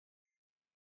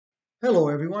Hello,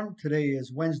 everyone. Today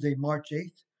is Wednesday, March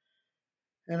 8th,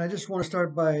 and I just want to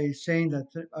start by saying that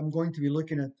I'm going to be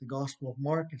looking at the Gospel of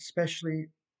Mark, especially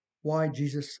why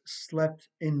Jesus slept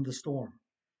in the storm.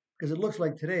 Because it looks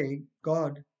like today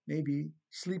God may be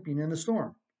sleeping in the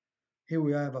storm. Here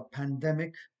we have a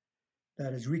pandemic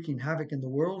that is wreaking havoc in the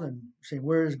world and saying,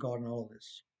 where is God in all of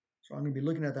this? So I'm going to be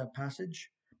looking at that passage.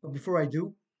 But before I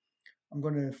do, I'm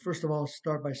going to first of all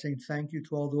start by saying thank you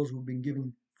to all those who've been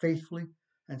giving faithfully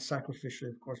and sacrificially,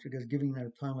 of course, because giving at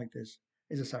a time like this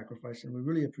is a sacrifice, and we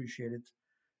really appreciate it.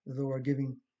 Though our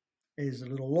giving is a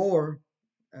little lower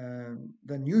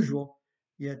than usual,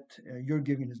 yet your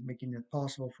giving is making it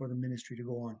possible for the ministry to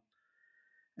go on.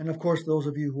 And of course, those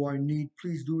of you who are in need,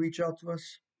 please do reach out to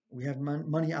us. We have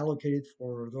money allocated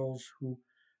for those who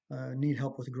need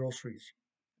help with groceries,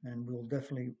 and we'll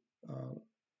definitely uh,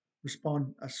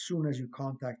 respond as soon as you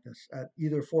contact us at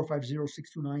either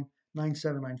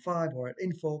 450-629-9795 or at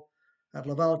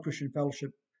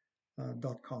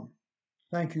info@lavalchristianfellowship.com.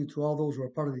 Thank you to all those who are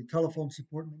part of the telephone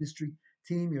support ministry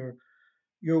team.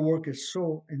 Your work is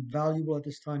so invaluable at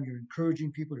this time. You're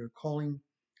encouraging people, you're calling,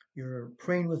 you're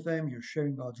praying with them, you're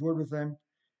sharing God's word with them.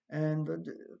 And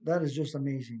that is just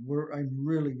amazing. I'm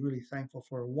really, really thankful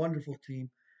for a wonderful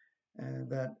team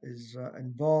that is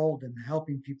involved in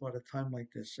helping people at a time like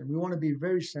this. And we want to be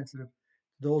very sensitive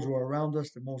to those who are around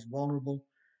us, the most vulnerable.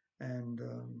 And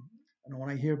when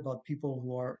I hear about people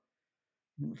who are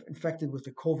infected with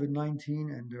the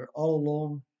COVID-19 and they're all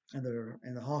alone and they're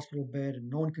in the hospital bed and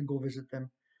no one can go visit them,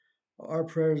 our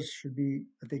prayers should be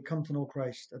that they come to know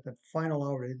Christ at that final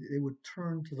hour. They would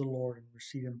turn to the Lord and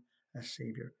receive Him as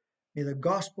Savior. May the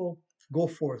gospel go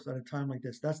forth at a time like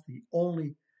this. That's the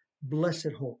only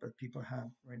blessed hope that people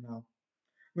have right now.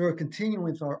 We are continuing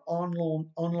with our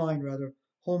online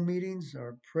home meetings,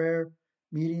 our prayer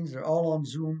meetings. They're all on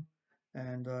Zoom.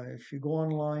 And if you go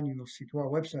online, you will see to our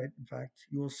website, in fact,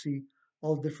 you will see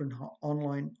all different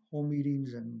online home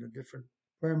meetings and the different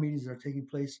prayer meetings that are taking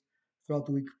place throughout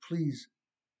the week. Please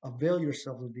avail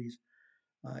yourselves of these.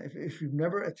 If you've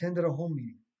never attended a home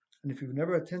meeting, and if you've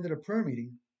never attended a prayer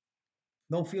meeting,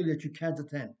 don't feel that you can't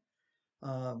attend.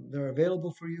 They're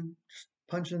available for you. Just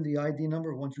punch in the ID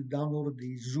number once you've downloaded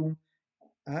the Zoom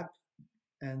app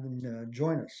and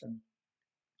join us, and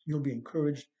you'll be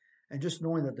encouraged. And just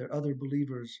knowing that there are other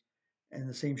believers in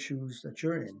the same shoes that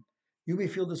you're in. You may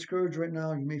feel discouraged right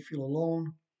now. You may feel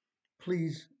alone.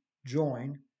 Please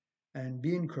join and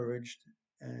be encouraged.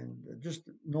 And just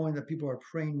knowing that people are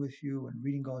praying with you and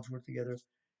reading God's word together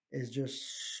is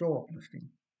just so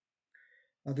uplifting.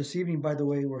 This evening, by the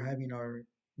way, we're having our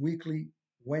weekly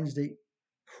Wednesday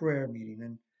prayer meeting,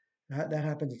 and that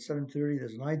happens at 7:30.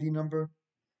 There's an ID number.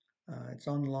 It's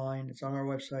online. It's on our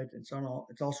website. It's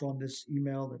also on this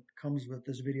email that comes with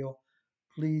this video.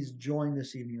 Please join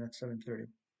this evening at 7:30.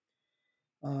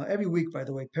 Every week, by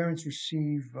the way,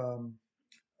 um,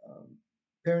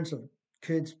 parents of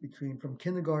kids between from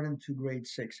kindergarten to grade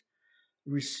 6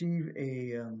 receive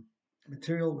a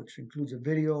material which includes a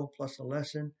video plus a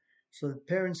lesson, so that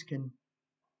parents can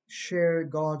share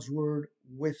God's word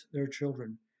with their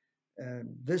children.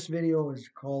 This video is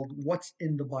called What's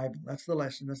in the Bible. That's the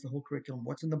lesson, that's the whole curriculum.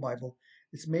 What's in the Bible?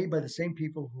 It's made by the same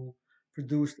people who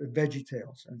produced Veggie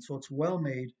Tales. And so it's well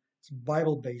made, it's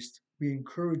Bible based. We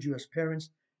encourage you as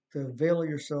parents to avail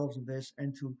yourselves of this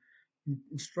and to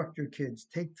instruct your kids.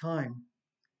 Take time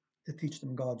to teach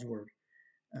them God's word.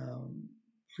 Um,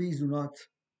 Please do not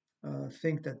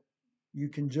think that you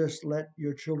can just let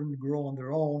your children grow on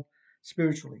their own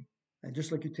spiritually. And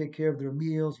just like you take care of their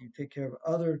meals, you take care of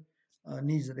other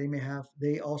needs that they may have,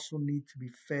 they also need to be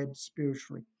fed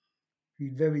spiritually. Be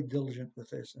very diligent with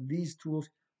this. And these tools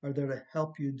are there to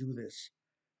help you do this.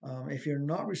 If you're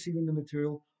not receiving the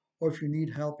material, or if you need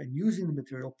help in using the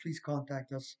material, please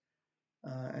contact us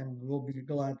and we'll be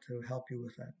glad to help you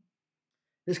with that.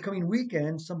 This coming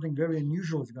weekend, something very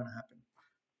unusual is going to happen.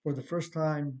 For the first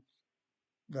time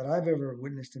that I've ever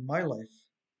witnessed in my life,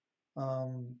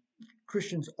 um,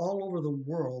 Christians all over the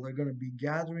world are going to be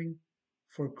gathering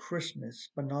for Christmas,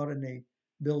 but not in a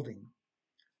building.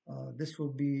 This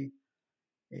will be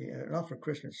not for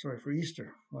Christmas, sorry, for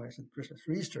Easter. Well, I said Christmas,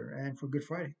 for Easter and for Good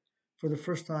Friday, for the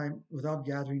first time without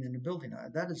gathering in a building.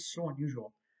 That is so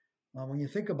unusual. When you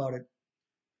think about it,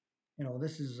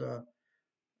 this is a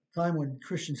time when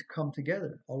Christians come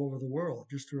together all over the world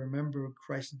just to remember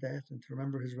Christ's death and to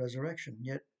remember his resurrection.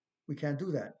 Yet we can't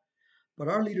do that. But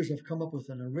our leaders have come up with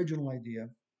an original idea,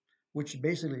 which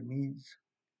basically means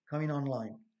coming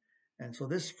online. And so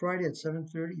this Friday at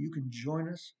 7:30, you can join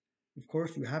us. Of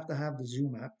course, you have to have the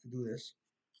Zoom app to do this,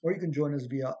 or you can join us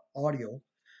via audio.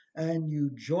 And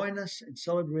you join us in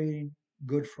celebrating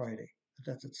Good Friday.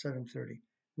 That's at 7:30.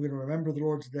 We're going to remember the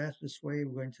Lord's death this way.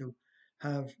 We're going to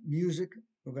have music.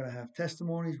 We're going to have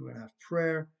testimonies. We're going to have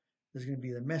prayer. There's going to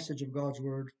be the message of God's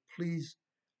word. Please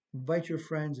invite your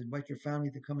friends, invite your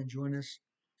family to come and join us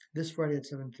this Friday at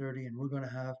 7:30, and we're going to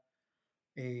have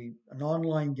an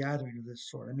online gathering of this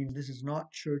sort. I mean, this is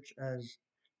not church as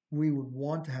we would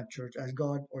want to have church, as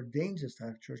God ordains us to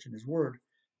have church in His Word,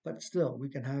 but still, we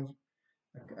can have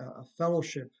a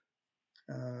fellowship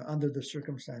under the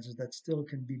circumstances that still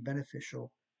can be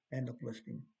beneficial and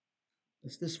uplifting.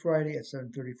 It's this Friday at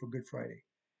 7:30 for Good Friday.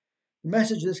 The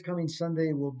message this coming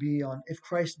Sunday will be on if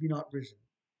Christ be not risen.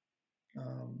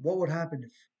 What would happen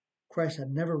if Christ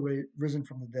had never risen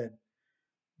from the dead?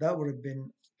 That would have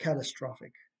been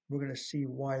catastrophic. We're going to see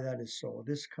why that is so.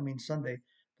 This coming Sunday,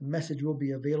 the message will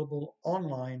be available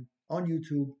online, on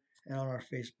YouTube, and on our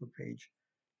Facebook page.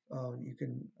 You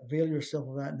can avail yourself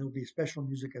of that, and there'll be special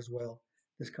music as well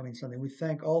this coming Sunday. We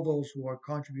thank all those who are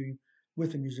contributing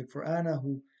with the music. For Anna,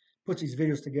 who puts these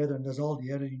videos together and does all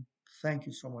the editing, thank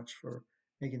you so much for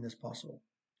making this possible.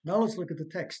 Now let's look at the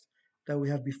text that we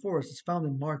have before us. It's found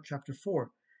in Mark chapter 4,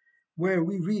 where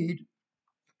we read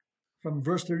from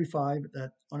verse 35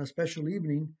 that on a special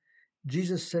evening,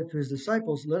 Jesus said to his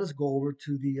disciples, "Let us go over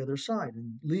to the other side."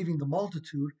 And leaving the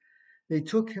multitude, they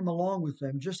took him along with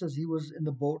them, just as he was in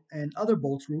the boat, and other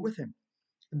boats were with him.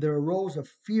 And there arose a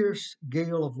fierce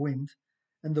gale of wind,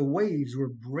 and the waves were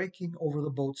breaking over the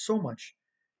boat so much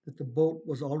that the boat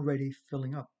was already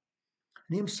filling up.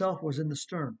 And he himself was in the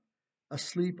stern,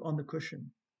 asleep on the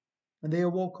cushion. And they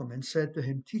awoke him and said to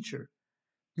him, "Teacher,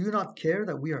 do you not care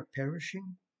that we are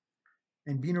perishing?"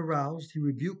 And being aroused, he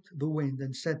rebuked the wind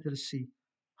and said to the sea,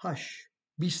 "Hush,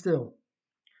 be still."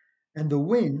 And the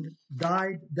wind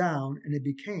died down, and it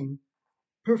became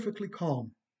perfectly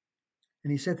calm.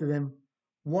 And he said to them,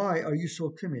 "Why are you so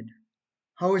timid?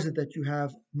 How is it that you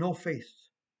have no faith?"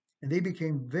 And they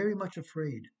became very much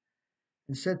afraid,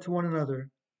 and said to one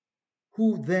another,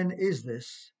 "Who then is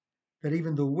this, that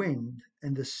even the wind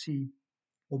and the sea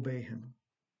obey him?"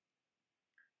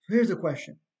 So here's the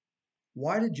question.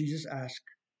 Why did Jesus ask,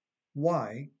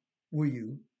 "Why were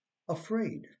you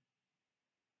afraid?"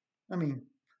 I mean,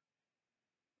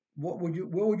 what would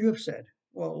you have said?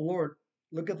 "Well, Lord,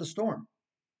 look at the storm.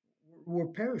 We're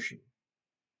perishing."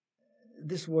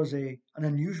 This was an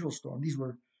unusual storm. These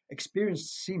were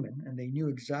experienced seamen, and they knew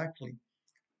exactly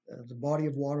the body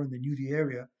of water, and they knew the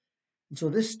area. And so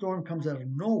this storm comes out of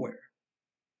nowhere,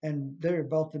 and they're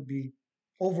about to be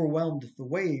overwhelmed with the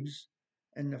waves.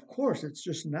 And of course, it's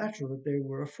just natural that they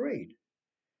were afraid.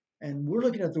 And we're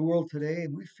looking at the world today,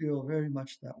 and we feel very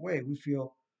much that way. We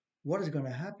feel, what is going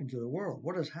to happen to the world?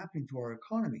 What is happening to our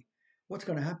economy? What's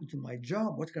going to happen to my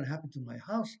job? What's going to happen to my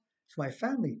house, to my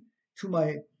family, to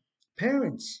my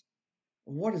parents?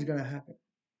 What is going to happen?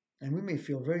 And we may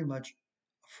feel very much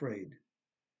afraid.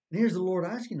 And here's the Lord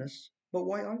asking us, but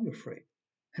why are you afraid?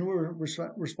 And we're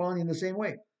responding the same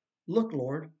way. Look,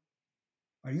 Lord,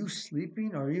 are you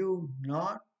sleeping? Are you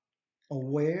not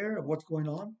aware of what's going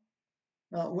on?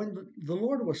 Now, when the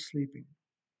Lord was sleeping,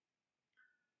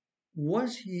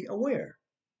 was he aware?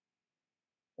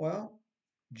 Well,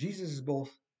 Jesus is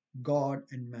both God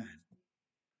and man.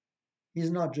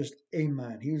 He's not just a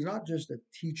man. He was not just a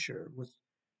teacher with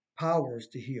powers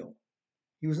to heal.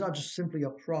 He was not just simply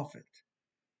a prophet.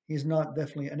 He is not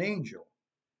definitely an angel.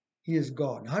 He is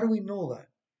God. How do we know that?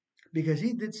 Because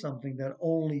he did something that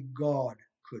only God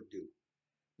could do.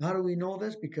 How do we know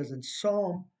this? Because in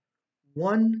Psalm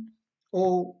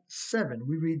 107,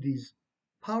 we read these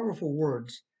powerful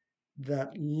words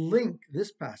that link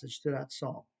this passage to that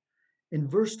psalm. In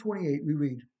verse 28, we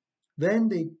read, "Then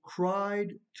they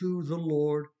cried to the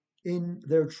Lord in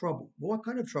their trouble." Well, what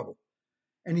kind of trouble?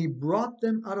 "And he brought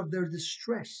them out of their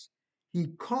distress.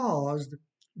 He caused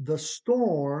the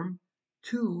storm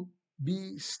to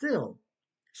be still.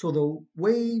 So the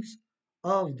waves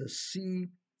of the sea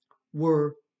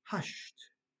were hushed.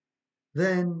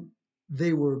 Then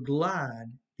they were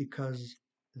glad because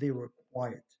they were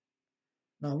quiet."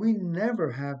 Now, we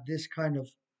never have this kind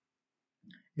of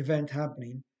event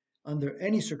happening under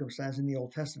any circumstance in the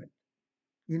Old Testament.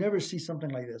 You never see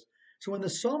something like this. So when the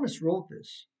psalmist wrote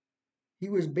this, he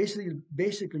was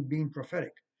basically being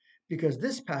prophetic, because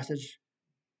this passage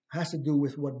has to do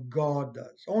with what God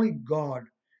does. Only God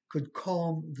could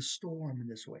calm the storm in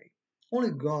this way.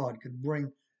 Only God could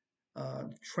bring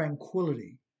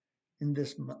tranquility in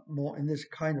this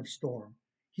kind of storm.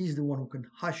 He's the one who can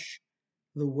hush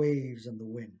the waves and the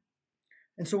wind.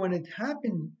 And so when it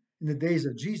happened in the days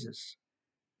of Jesus,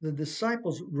 the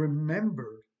disciples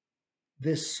remembered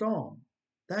this psalm.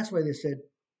 That's why they said,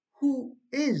 "Who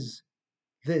is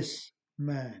this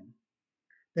man,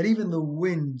 that even the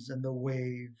winds and the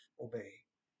wave obey.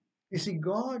 You see,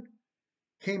 God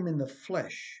came in the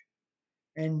flesh,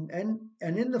 and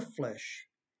in the flesh,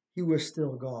 he was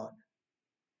still God.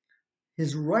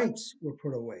 His rights were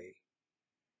put away.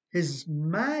 His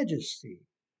majesty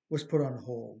was put on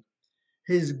hold.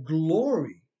 His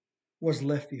glory was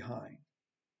left behind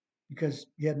because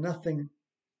he had nothing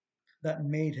that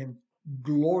made him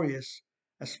glorious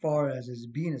as far as his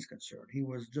being is concerned. He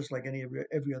was just like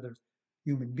every other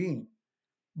human being,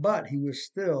 but he was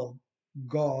still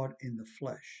God in the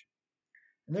flesh.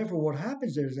 And therefore, what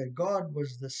happens there is that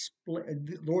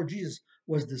Lord Jesus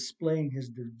was displaying his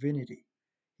divinity.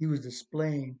 He was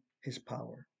displaying his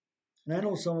power. And I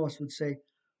know some of us would say,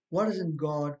 why doesn't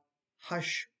God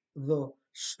hush the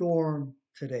storm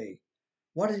today?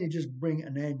 Why doesn't he just bring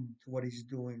an end to what he's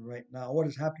doing right now? What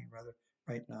is happening, rather,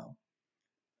 right now?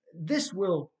 This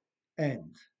will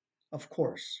end, of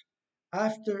course,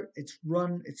 after it's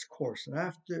run its course and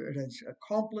after it has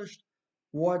accomplished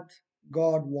what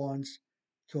God wants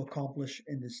to accomplish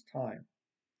in this time.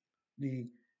 The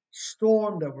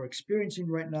storm that we're experiencing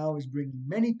right now is bringing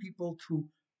many people to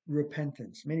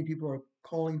repentance. Many people are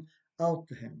calling out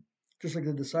to him, just like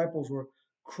the disciples were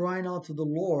crying out to the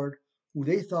Lord, who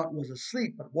they thought was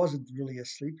asleep, but wasn't really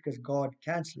asleep because God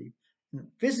can't sleep. And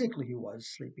physically, he was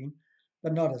sleeping,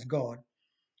 but not as God.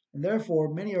 And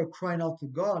therefore, many are crying out to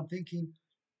God, thinking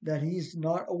that he's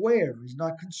not aware, he's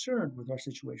not concerned with our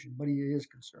situation, but he is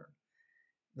concerned.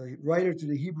 The writer to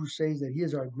the Hebrews says that he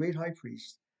is our great high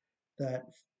priest that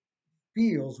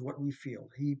feels what we feel.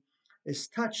 He is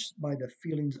touched by the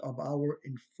feelings of our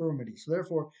infirmity. So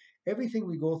therefore, everything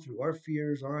we go through, our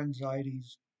fears, our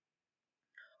anxieties,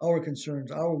 our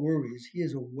concerns, our worries, he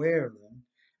is aware of them.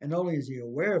 And not only is he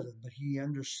aware of them, but he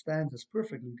understands us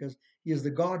perfectly because he is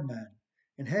the God man.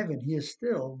 In heaven, he is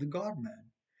still the God man,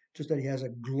 just that he has a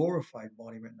glorified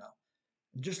body right now.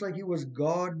 Just like he was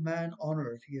God man on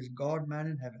earth, he is God man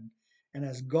in heaven. And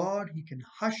as God, he can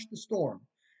hush the storm.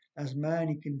 As man,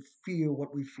 he can feel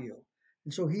what we feel.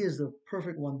 And so he is the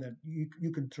perfect one that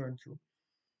you can turn to.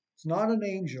 It's not an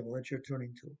angel that you're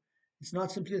turning to. It's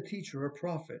not simply a teacher or a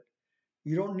prophet.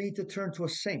 You don't need to turn to a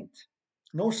saint.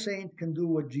 No saint can do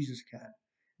what Jesus can.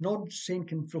 No saint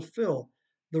can fulfill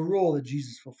the role that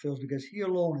Jesus fulfills because he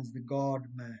alone is the God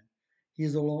man. He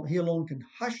alone can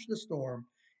hush the storm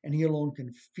and he alone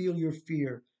can feel your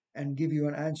fear and give you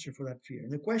an answer for that fear.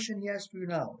 And the question he asks for you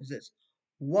now is this: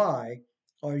 why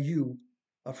are you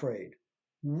afraid?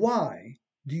 Why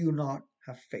do you not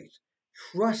have faith?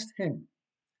 Trust him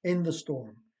in the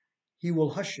storm. He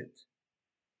will hush it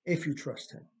if you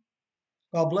trust him.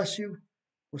 God bless you.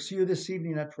 We'll see you this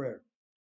evening at prayer.